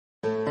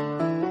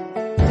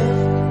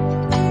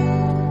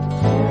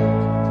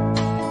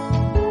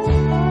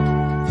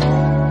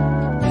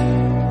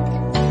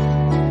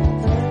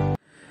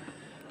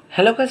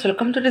Hello guys,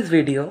 welcome to this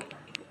video.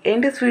 In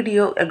this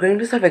video, we are going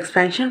to solve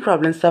expansion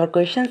problems. So our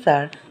questions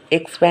are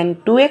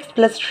expand 2x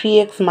plus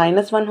 3x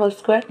minus 1 whole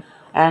square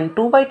and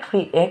 2 by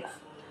 3x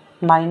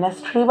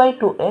minus 3 by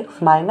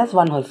 2x minus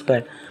 1 whole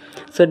square.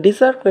 So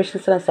these are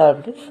questions and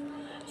solve this.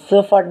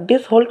 So for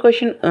this whole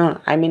question,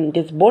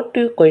 this both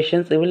two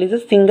questions, we will use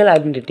a single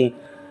identity.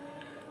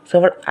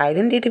 So our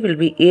identity will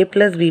be a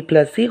plus b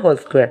plus c whole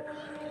square.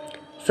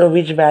 So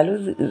which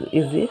value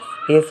is this?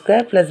 A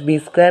square plus b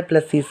square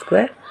plus c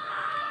square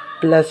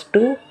plus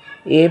 2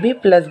 AB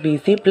plus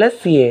BC plus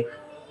CA.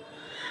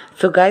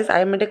 So guys,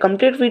 I made a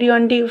complete video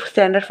on the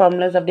standard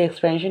formulas of the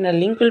expansion. A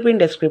link will be in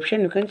description.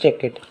 You can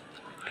check it.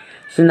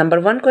 So number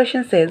one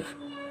question says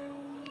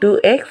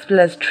 2x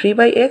plus 3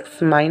 by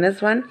x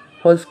minus 1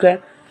 whole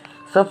square.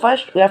 So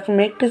first we have to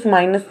make this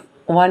minus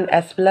 1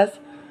 as plus.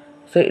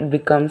 So it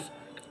becomes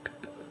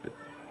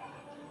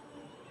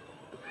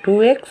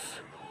 2x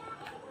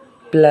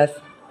plus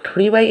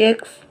 3 by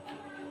x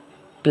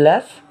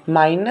plus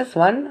minus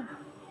 1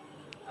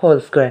 whole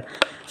square.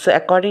 So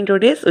according to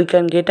this, we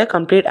can get a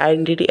complete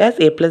identity as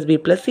a plus b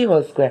plus c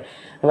whole square,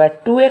 where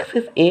 2x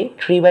is a,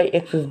 3 by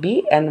x is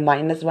b, and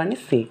minus 1 is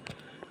c.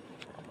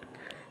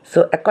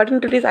 So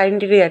according to this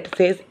identity, it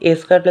says a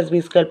square plus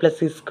b square plus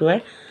c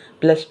square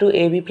plus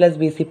 2ab plus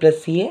bc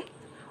plus ca.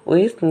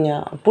 We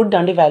put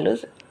down the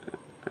values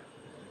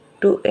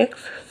 2x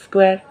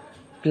square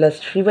plus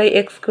 3 by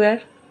x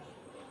square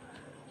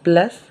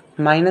plus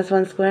minus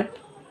 1 square.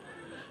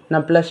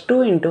 Now plus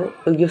 2 into,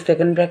 we give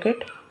second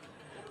bracket.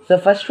 So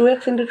first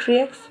 2x into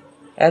 3x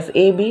as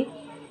AB.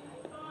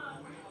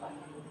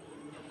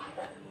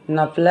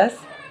 Now plus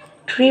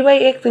 3 by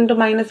x into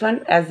minus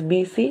 1 as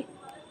BC.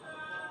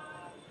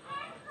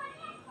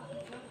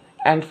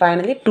 And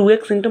finally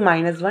 2x into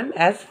minus 1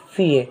 as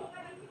CA.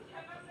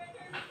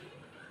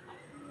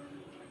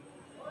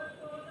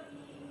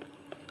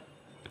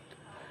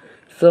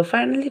 So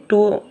finally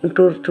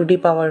 2 to the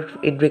power,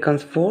 it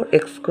becomes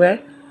 4x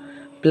square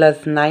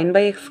plus 9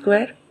 by x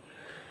square.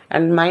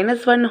 And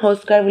minus 1 whole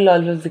square will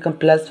always become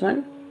plus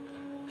 1.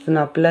 So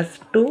now plus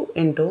 2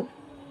 into,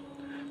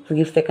 so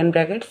give second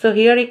bracket. So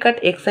here we cut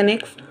x and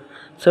x.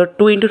 So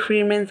 2 into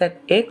 3 remains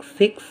at x,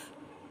 6.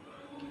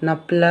 Now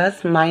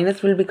plus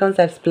minus will become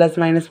as plus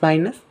minus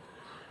minus.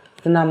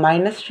 So now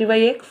minus 3 by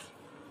x.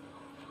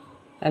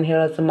 And here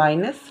also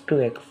minus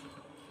 2x.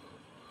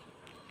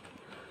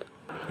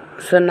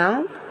 So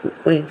now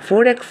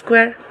 4x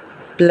square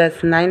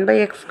plus 9 by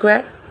x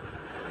square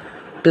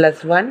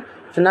plus 1.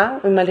 So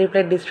now we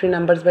multiply these three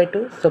numbers by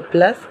 2. So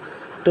plus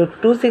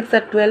 2 6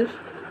 are 12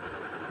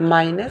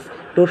 minus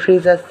 2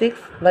 3s are 6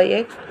 by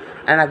x,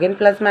 and again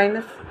plus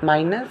minus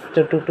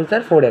 2 2s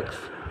are 4x.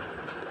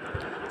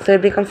 So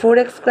it becomes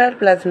 4x square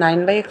plus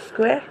 9 by x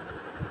square.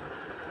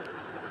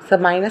 So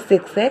minus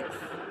 6x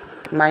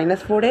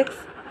minus 4x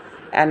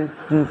and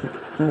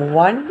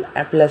 1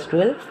 plus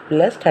 12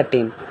 plus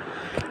 13.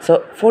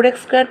 So 4x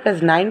square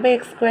plus 9 by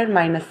x square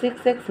minus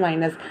 6x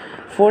minus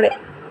 4x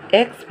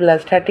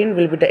plus 13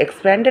 will be the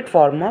expanded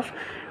form of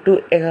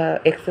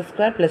 2x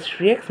square plus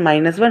 3x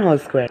minus 1 whole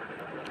square.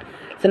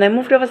 So now I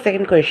move to our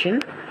second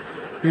question,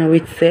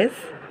 which says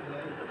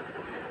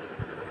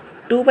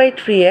 2 by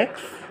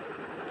 3x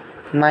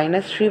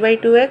minus 3 by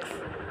 2x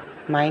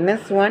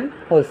minus 1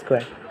 whole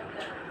square.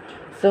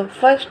 So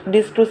first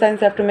these two signs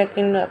have to make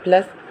in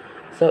plus.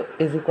 So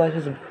is equal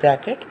to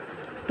bracket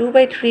 2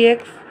 by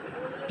 3x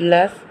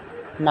plus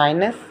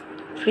minus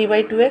 3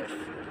 by 2x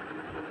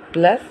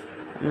plus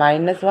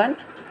minus 1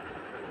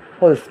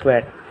 whole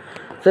square.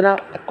 So now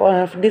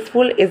this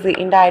full is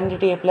in the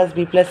identity a plus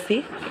b plus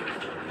c.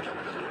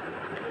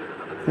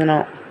 So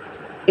now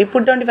we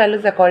put down the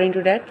values according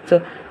to that.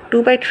 So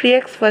 2 by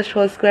 3x first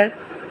whole square,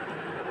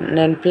 and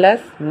then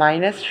plus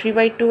minus 3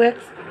 by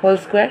 2x whole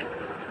square,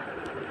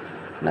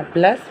 now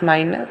plus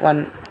minus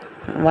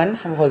 1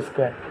 whole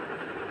square.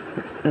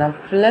 Now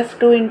plus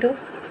 2 into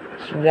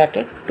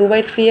bracket 2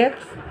 by 3x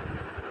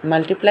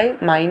multiply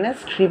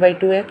minus 3 by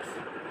 2x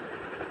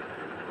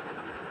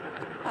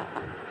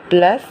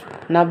plus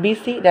now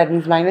BC, that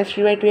means minus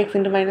 3 by 2x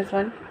into minus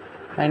 1,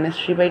 minus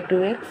 3 by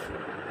 2x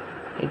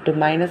into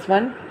minus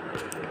 1,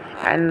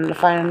 and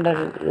find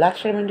the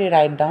last element we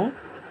write down.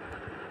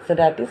 So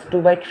that is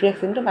 2 by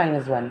 3x into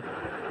minus 1.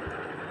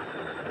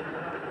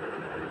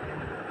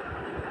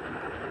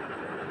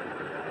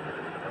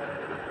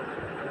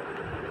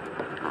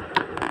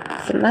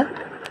 So now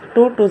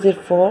 2 2s are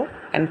 4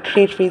 and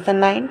 3 3s are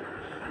 9.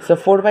 So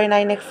 4 by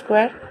 9x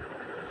square,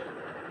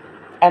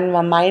 and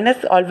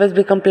minus always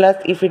become plus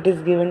if it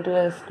is given to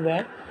a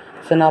square.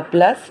 So now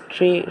plus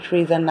 3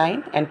 3s are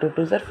 9 and 2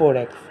 2s are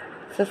 4x.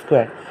 So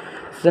square.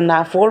 So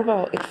now 4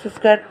 by x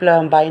square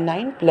by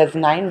 9 plus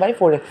 9 by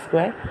 4x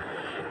square.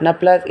 Now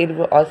plus it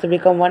will also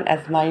become 1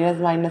 as minus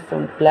minus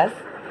plus.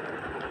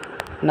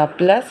 Now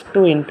plus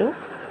 2 into,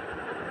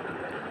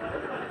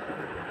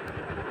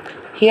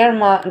 here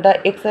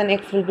the x and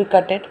x will be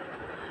cutted.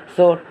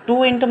 So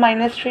 2 into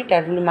minus 3,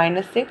 that will be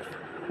minus 6,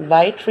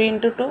 by 3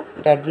 into 2,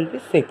 that will be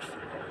 6.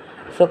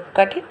 So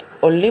cut it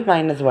only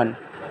minus 1,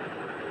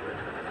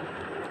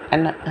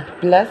 and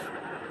plus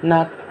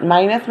Now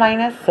minus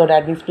minus, so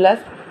that means plus,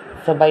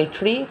 so by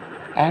 3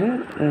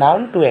 and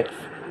down 2x.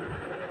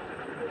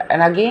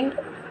 And again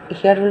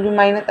here will be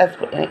minus, as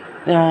 2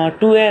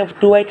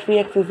 by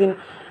 3x is in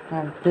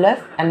plus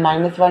and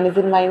minus 1 is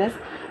in minus,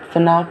 so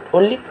now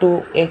only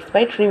 2x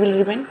by 3 will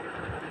remain.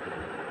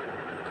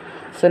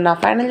 So now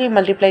finally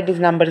multiply these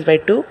numbers by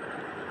 2,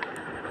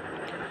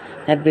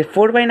 that will be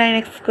 4 by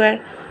 9x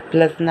square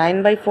plus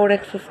 9 by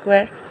 4x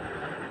square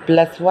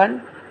plus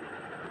 1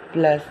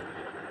 plus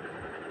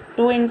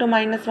 2 into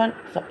minus 1,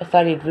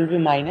 sorry, it will be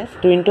minus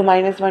 2 into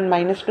minus 1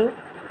 minus 2,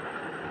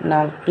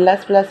 now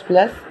plus plus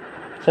plus,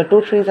 so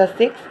 2 3s are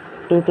 6,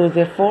 2 2s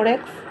are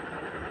 4x,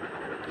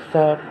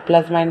 so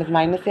plus minus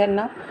minus here,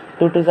 now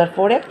 2 2s are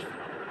 4x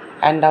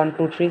and down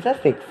 2 3s are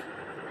 6.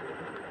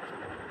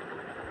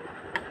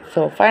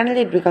 So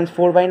finally it becomes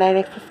 4 by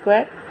 9x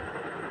square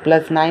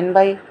plus 9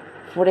 by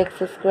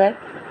 4x square,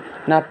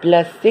 now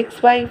plus 6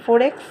 by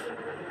 4x,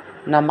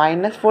 now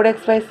minus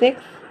 4x by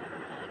 6,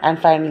 and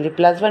finally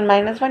plus 1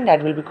 minus 1,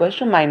 that will be equals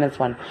to minus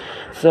 1.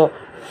 So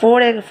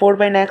 4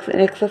 by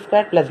x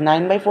square plus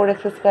 9 by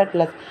 4x square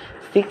plus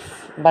 6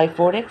 by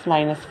 4x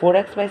minus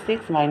 4x by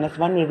 6 minus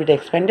 1 will be the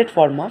expanded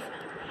form of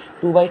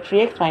 2 by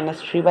 3x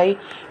minus 3 by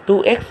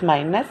 2x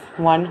minus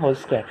 1 whole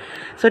square.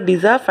 So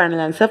these are final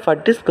answer for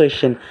this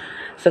question.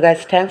 So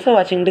guys, thanks for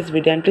watching this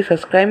video and please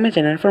subscribe my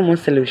channel for more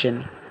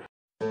solution.